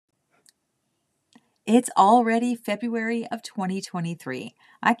It's already February of 2023.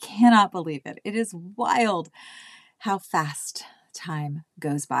 I cannot believe it. It is wild how fast time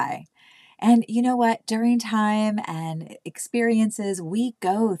goes by. And you know what? During time and experiences, we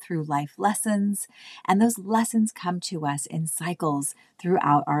go through life lessons, and those lessons come to us in cycles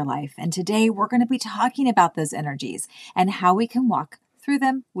throughout our life. And today we're going to be talking about those energies and how we can walk through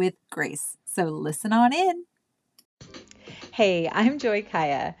them with grace. So listen on in. Hey, I'm Joy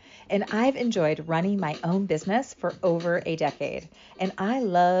Kaya, and I've enjoyed running my own business for over a decade. And I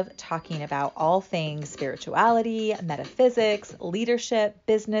love talking about all things spirituality, metaphysics, leadership,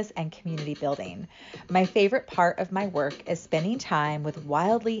 business, and community building. My favorite part of my work is spending time with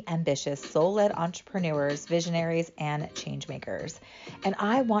wildly ambitious, soul-led entrepreneurs, visionaries, and changemakers. And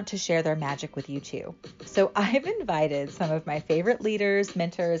I want to share their magic with you too. So I've invited some of my favorite leaders,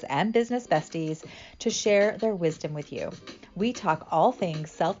 mentors, and business besties to share their wisdom with you. We talk all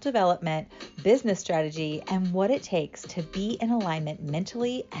things self-development, business strategy, and what it takes to be in alignment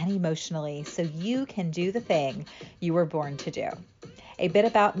mentally and emotionally so you can do the thing you were born to do. A bit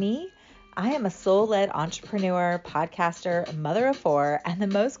about me. I am a soul-led entrepreneur, podcaster, mother of four, and the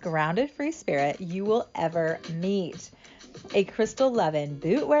most grounded free spirit you will ever meet. A crystal-loving,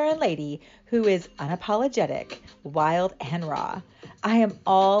 boot-wearing lady who is unapologetic, wild, and raw. I am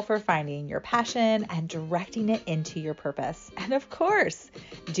all for finding your passion and directing it into your purpose. And of course,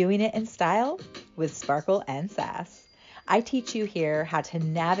 doing it in style with sparkle and sass. I teach you here how to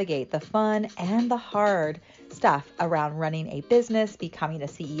navigate the fun and the hard stuff around running a business, becoming a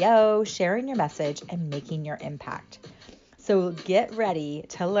CEO, sharing your message, and making your impact. So get ready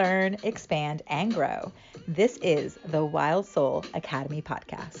to learn, expand, and grow. This is the Wild Soul Academy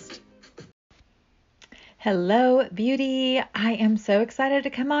podcast. Hello, beauty. I am so excited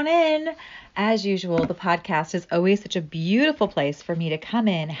to come on in. As usual, the podcast is always such a beautiful place for me to come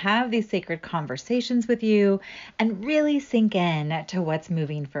in, have these sacred conversations with you, and really sink in to what's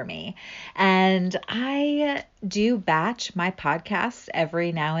moving for me. And I do batch my podcasts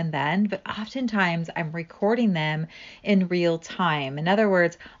every now and then, but oftentimes I'm recording them in real time. In other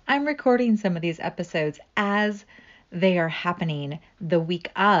words, I'm recording some of these episodes as they are happening the week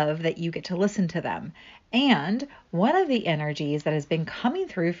of that you get to listen to them. And one of the energies that has been coming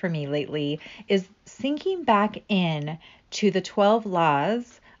through for me lately is sinking back in to the 12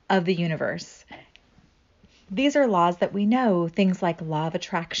 laws of the universe. These are laws that we know, things like law of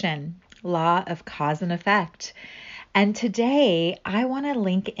attraction, law of cause and effect. And today I want to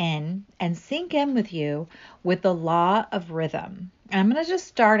link in and sink in with you with the law of rhythm. And I'm going to just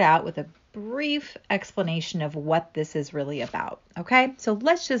start out with a brief explanation of what this is really about. Okay, so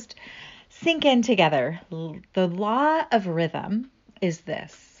let's just sink in together. The law of rhythm is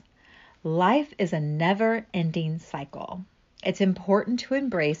this: life is a never-ending cycle. It's important to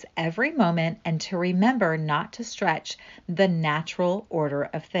embrace every moment and to remember not to stretch the natural order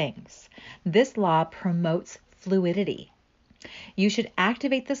of things. This law promotes fluidity. You should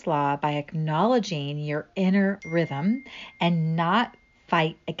activate this law by acknowledging your inner rhythm and not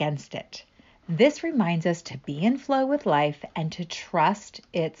fight against it. This reminds us to be in flow with life and to trust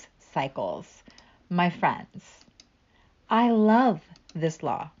its cycles. My friends, I love this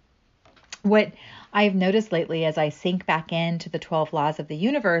law. What I've noticed lately as I sink back into the 12 laws of the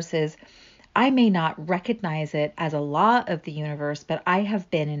universe is I may not recognize it as a law of the universe, but I have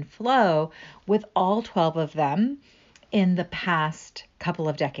been in flow with all 12 of them in the past couple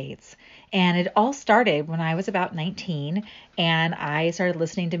of decades. And it all started when I was about 19 and I started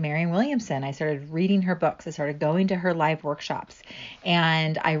listening to Marianne Williamson. I started reading her books. I started going to her live workshops,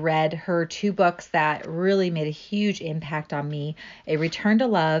 and I read her 2 books that really made a huge impact on me: A Return to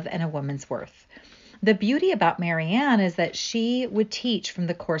Love and A Woman's Worth. The beauty about Marianne is that she would teach from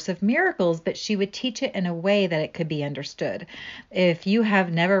the Course of Miracles, but she would teach it in a way that it could be understood. If you have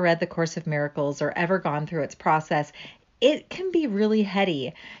never read the Course of Miracles or ever gone through its process, it can be really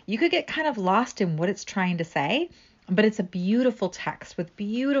heady. You could get kind of lost in what it's trying to say, but it's a beautiful text with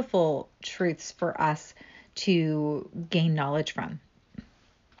beautiful truths for us to gain knowledge from.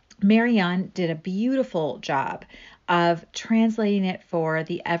 Marianne did a beautiful job of translating it for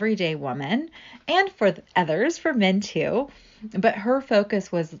the everyday woman and for others, for men too. But her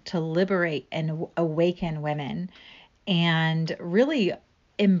focus was to liberate and awaken women and really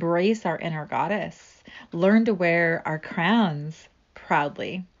embrace our inner goddess, learn to wear our crowns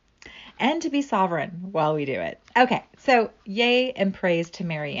proudly, and to be sovereign while we do it. Okay, so yay and praise to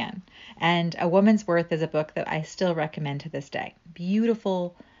Marianne. And A Woman's Worth is a book that I still recommend to this day.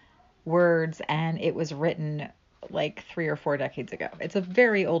 Beautiful words, and it was written like 3 or 4 decades ago. It's a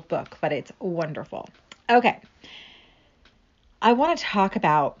very old book, but it's wonderful. Okay, I want to talk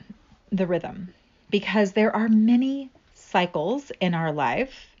about the rhythm. because there are many cycles in our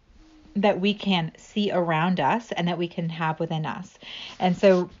life that we can see around us and that we can have within us. And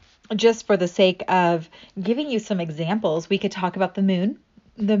so just for the sake of giving you some examples, we could talk about the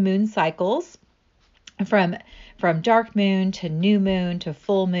moon cycles from dark moon to new moon to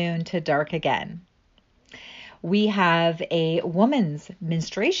full moon to dark again. We have a woman's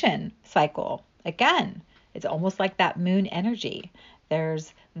menstruation cycle. Again, it's almost like that moon energy.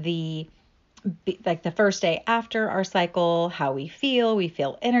 There's the first day after our cycle, how we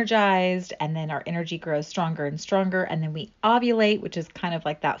feel energized, and then our energy grows stronger and stronger. And then we ovulate, which is kind of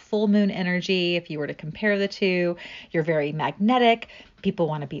like that full moon energy. If you were to compare the two, you're very magnetic. People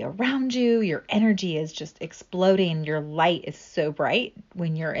want to be around you. Your energy is just exploding. Your light is so bright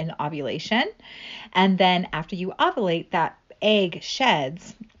when you're in ovulation. And then after you ovulate, that egg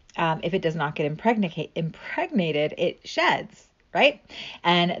sheds. If it does not get impregnated, it sheds. Right?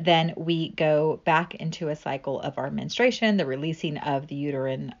 And then we go back into a cycle of our menstruation, the releasing of the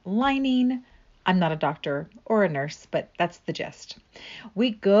uterine lining. I'm not a doctor or a nurse, but that's the gist. We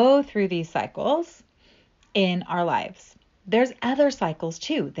go through these cycles in our lives. There's other cycles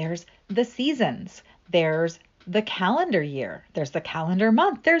too. There's the seasons. There's the calendar year. There's the calendar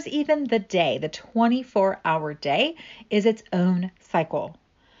month. There's even the day. The 24-hour day is its own cycle.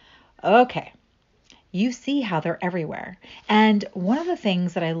 Okay. You see how they're everywhere. And one of the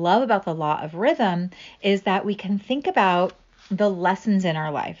things that I love about the law of rhythm is that we can think about the lessons in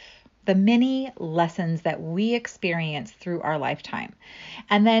our life, the many lessons that we experience through our lifetime.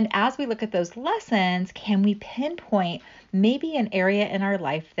 And then as we look at those lessons, can we pinpoint maybe an area in our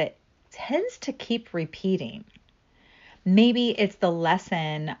life that tends to keep repeating? Maybe it's the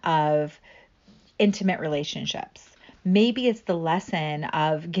lesson of intimate relationships. Maybe it's the lesson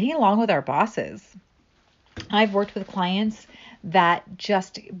of getting along with our bosses. I've worked with clients that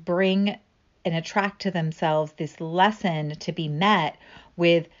just bring and attract to themselves this lesson to be met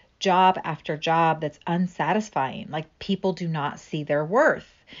with job after job that's unsatisfying. Like people do not see their worth.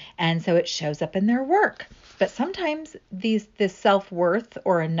 And so it shows up in their work. But sometimes this self-worth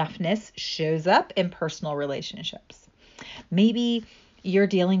or enoughness shows up in personal relationships. Maybe you're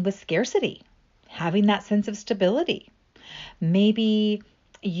dealing with scarcity, having that sense of stability. Maybe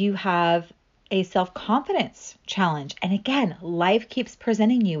you have a self-confidence challenge. And again, life keeps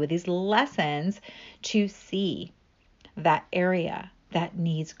presenting you with these lessons to see that area that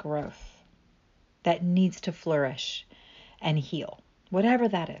needs growth, that needs to flourish and heal, whatever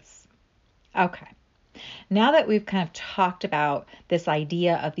that is. Okay. Now that we've kind of talked about this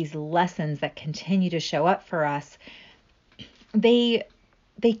idea of these lessons that continue to show up for us, they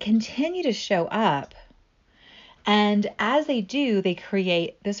continue to show up. And as they do, they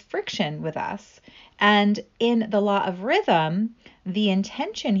create this friction with us. And in the law of rhythm, the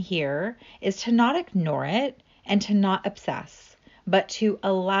intention here is to not ignore it and to not obsess, but to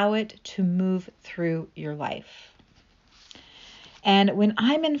allow it to move through your life. And when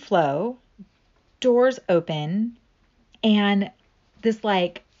I'm in flow, doors open and this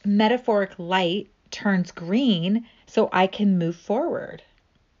like metaphoric light turns green so I can move forward.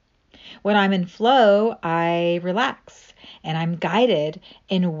 When I'm in flow, I relax and I'm guided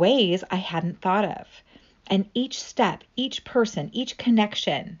in ways I hadn't thought of. And each step, each person, each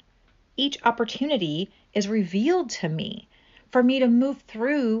connection, each opportunity is revealed to me for me to move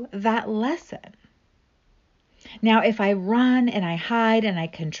through that lesson. Now, if I run and I hide and I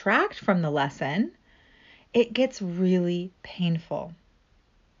contract from the lesson, it gets really painful.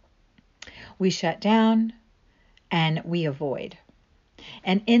 We shut down and we avoid.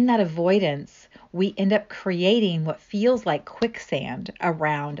 And in that avoidance, we end up creating what feels like quicksand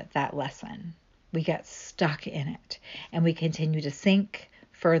around that lesson. We get stuck in it and we continue to sink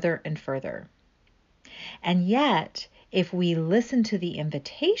further and further. And yet, if we listen to the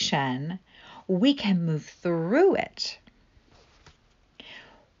invitation, we can move through it.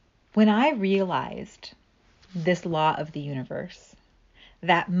 When I realized this law of the universe,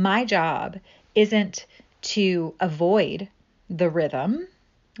 that my job isn't to avoid the rhythm,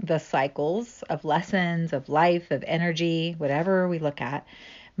 the cycles of lessons, of life, of energy, whatever we look at,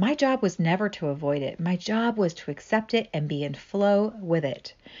 my job was never to avoid it. My job was to accept it and be in flow with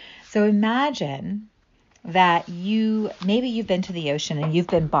it. So imagine that maybe you've been to the ocean and you've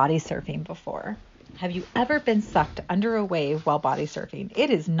been body surfing before. Have you ever been sucked under a wave while body surfing? It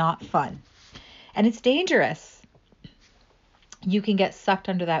is not fun. And it's dangerous. You can get sucked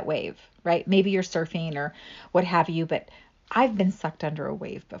under that wave, right? Maybe you're surfing or what have you, but I've been sucked under a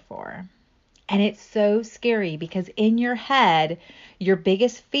wave before. And it's so scary because in your head, your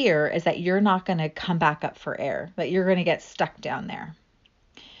biggest fear is that you're not going to come back up for air, that you're going to get stuck down there.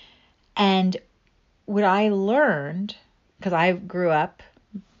 And what I learned, because I grew up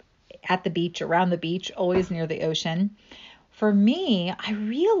at the beach, around the beach, always near the ocean, for me, I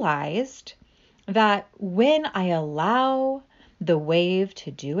realized that when I allow the wave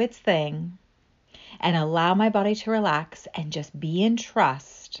to do its thing and allow my body to relax and just be in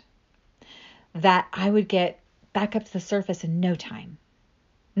trust, that I would get back up to the surface in no time.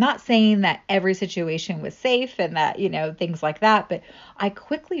 Not saying that every situation was safe and that, things like that, but I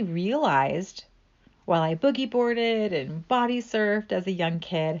quickly realized while I boogie boarded and body surfed as a young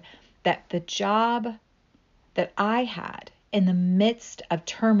kid that the job that I had in the midst of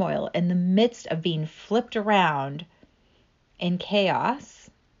turmoil, in the midst of being flipped around in chaos,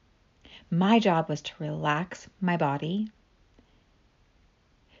 my job was to relax my body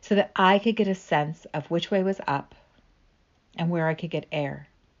so that I could get a sense of which way was up and where I could get air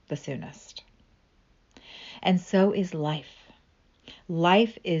the soonest. And so is life.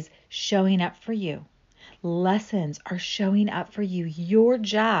 Life is showing up for you. Lessons are showing up for you. Your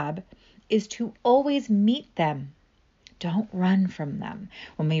job is to always meet them. Don't run from them.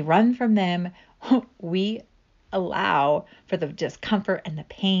 When we run from them, we allow for the discomfort and the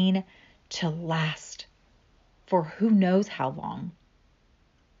pain to last for who knows how long.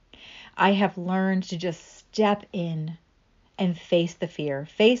 I have learned to just step in and face the fear,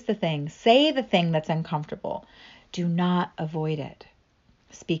 face the thing, say the thing that's uncomfortable. Do not avoid it.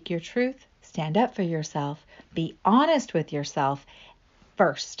 Speak your truth, stand up for yourself, be honest with yourself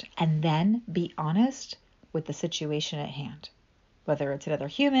first, and then be honest with the situation at hand, whether it's another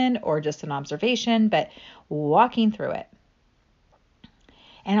human or just an observation, but walking through it.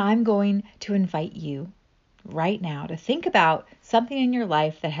 And I'm going to invite you right now to think about something in your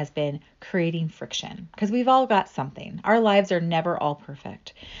life that has been creating friction, because we've all got something. Our lives are never all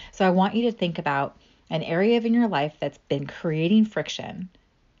perfect. So I want you to think about an area in your life that's been creating friction.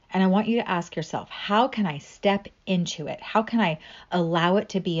 And I want you to ask yourself, how can I step into it? How can I allow it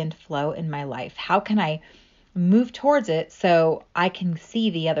to be in flow in my life? How can I move towards it so I can see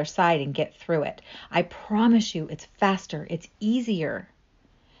the other side and get through it? I promise you it's faster, it's easier,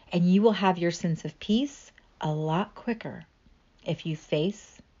 and you will have your sense of peace a lot quicker if you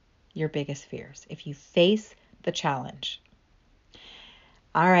face your biggest fears, if you face the challenge.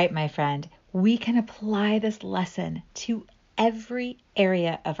 All right, my friend, we can apply this lesson to every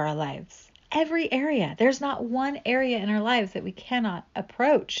area of our lives. Every area. There's not one area in our lives that we cannot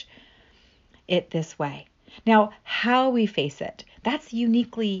approach it this way. Now, how we face it, that's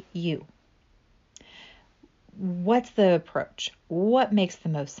uniquely you. What's the approach? What makes the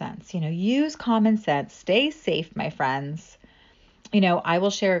most sense? Use common sense. Stay safe, my friends. I will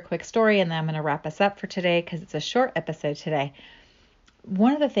share a quick story and then I'm going to wrap us up for today because it's a short episode today.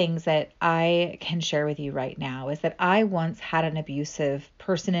 One of the things that I can share with you right now is that I once had an abusive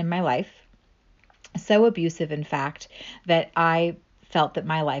person in my life. So abusive, in fact, that I felt that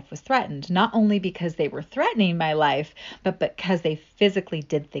my life was threatened, not only because they were threatening my life, but because they physically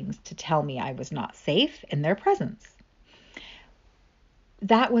did things to tell me I was not safe in their presence.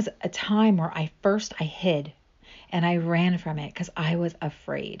 That was a time where I hid and I ran from it because I was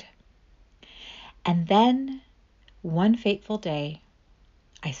afraid. And then one fateful day,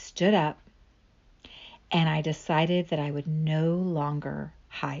 I stood up and I decided that I would no longer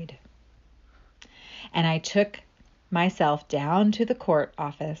hide. And I took myself down to the court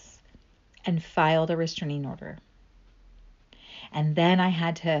office and filed a restraining order. And then I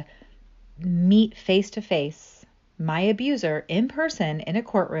had to meet face to face my abuser in person in a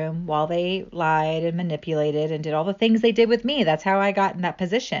courtroom while they lied and manipulated and did all the things they did with me. That's how I got in that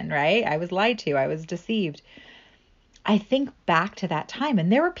position, right? I was lied to. I was deceived. I think back to that time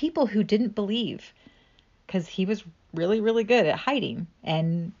and there were people who didn't believe because he was really, really good at hiding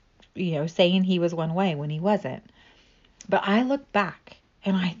and, saying he was one way when he wasn't. But I look back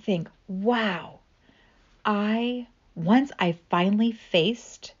and I think, wow, once I finally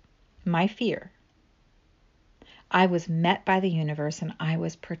faced my fear, I was met by the universe and I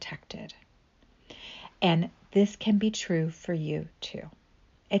was protected. And this can be true for you too.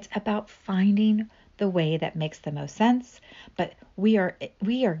 It's about finding the way that makes the most sense, but we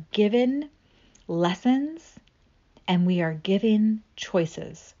are given lessons and we are given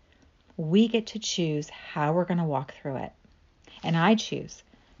choices. We get to choose how we're going to walk through it. And I choose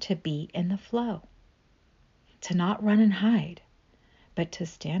to be in the flow, to not run and hide, but to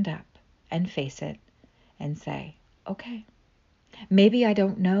stand up and face it and say, okay, maybe I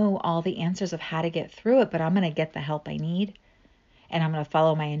don't know all the answers of how to get through it, but I'm going to get the help I need. And I'm going to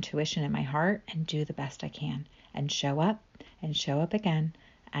follow my intuition and my heart and do the best I can and show up again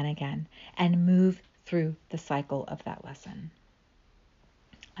and again and move through the cycle of that lesson.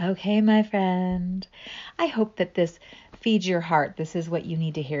 Okay, my friend. I hope that this feeds your heart. This is what you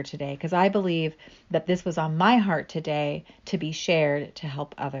need to hear today, because I believe that this was on my heart today to be shared to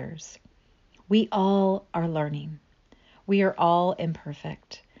help others. We all are learning. We are all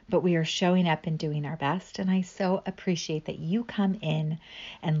imperfect, but we are showing up and doing our best. And I so appreciate that you come in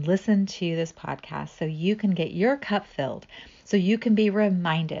and listen to this podcast so you can get your cup filled, so you can be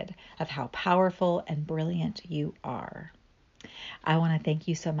reminded of how powerful and brilliant you are. I want to thank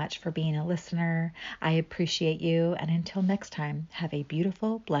you so much for being a listener. I appreciate you. And until next time, have a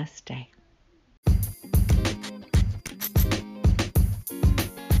beautiful, blessed day.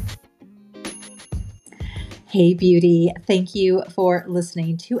 Hey, beauty. Thank you for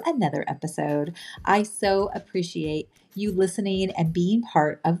listening to another episode. I so appreciate you listening and being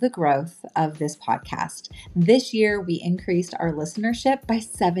part of the growth of this podcast. This year, we increased our listenership by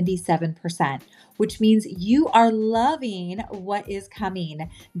 77%, which means you are loving what is coming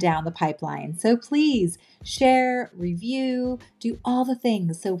down the pipeline. So please share, review, do all the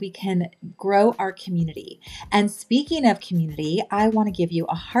things so we can grow our community. And speaking of community, I want to give you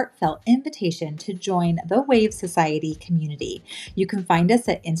a heartfelt invitation to join the Wave Society community. You can find us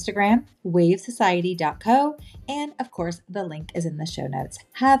at Instagram, wavesociety.co, and of course, the link is in the show notes.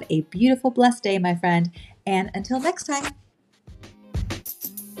 Have a beautiful, blessed day, my friend, and until next time.